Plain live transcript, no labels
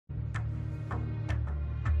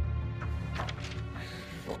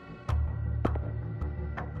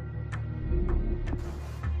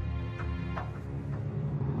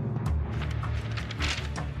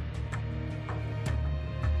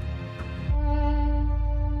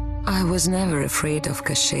I was never afraid of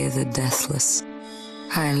Cachet the Deathless.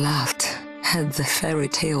 I laughed at the fairy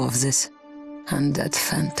tale of this undead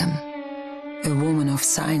phantom. A woman of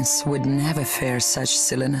science would never fear such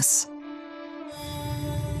silliness.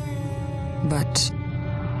 But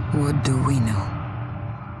what do we know?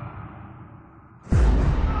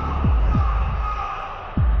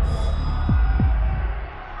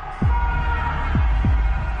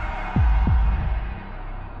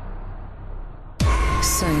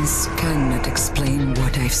 Science cannot explain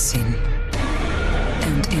what I've seen.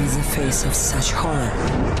 And in the face of such horror,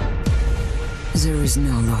 there is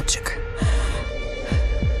no logic.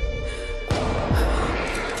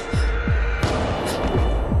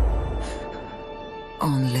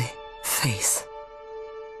 Only faith.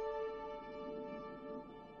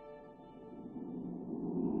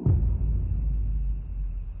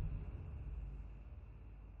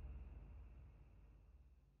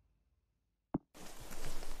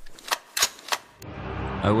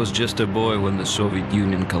 I was just a boy when the Soviet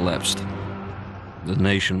Union collapsed. The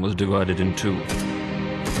nation was divided in two.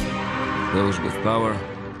 Those with power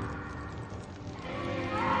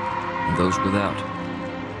and those without.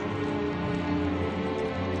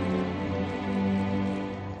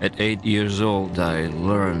 At 8 years old, I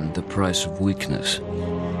learned the price of weakness.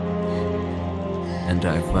 And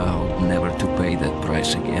I vowed never to pay that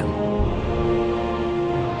price again.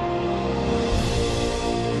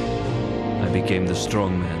 I became the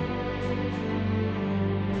strong man.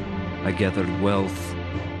 I gathered wealth,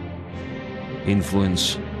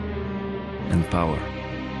 influence, and power.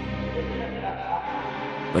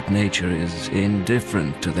 But nature is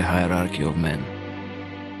indifferent to the hierarchy of men.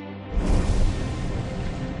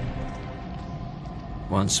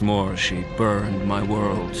 Once more, she burned my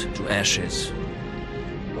world to ashes,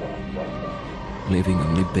 leaving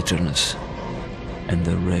only bitterness and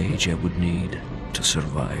the rage I would need to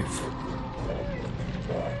survive.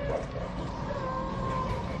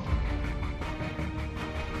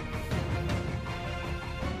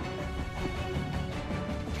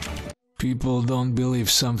 People don't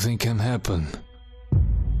believe something can happen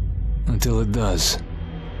until it does.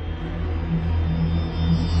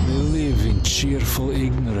 They live in cheerful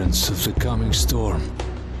ignorance of the coming storm.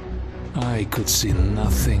 I could see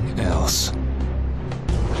nothing else.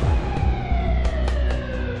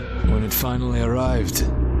 When it finally arrived,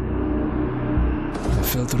 I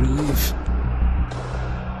felt relief.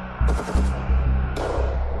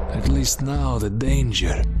 At least now the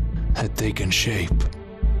danger had taken shape.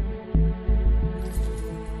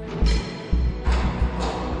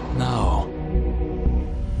 Now,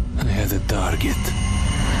 I had a target.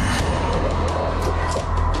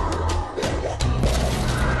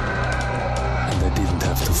 And I didn't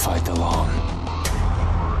have to fight alone.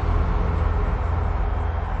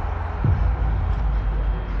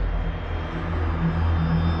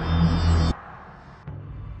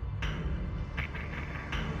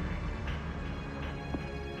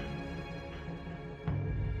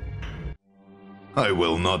 I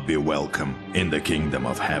will not be welcome in the kingdom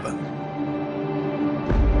of heaven.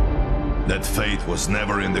 That fate was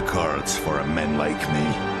never in the cards for a man like me.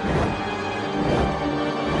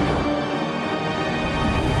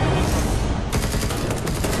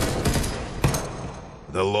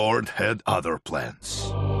 The Lord had other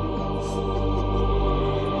plans.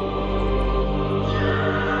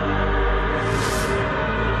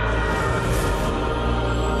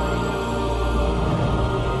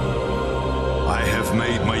 I have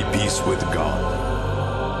made my peace with God.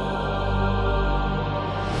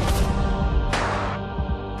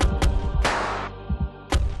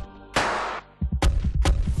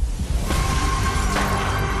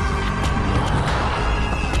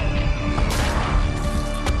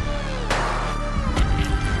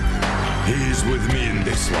 He is with me in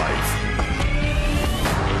this life.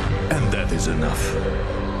 And that is enough.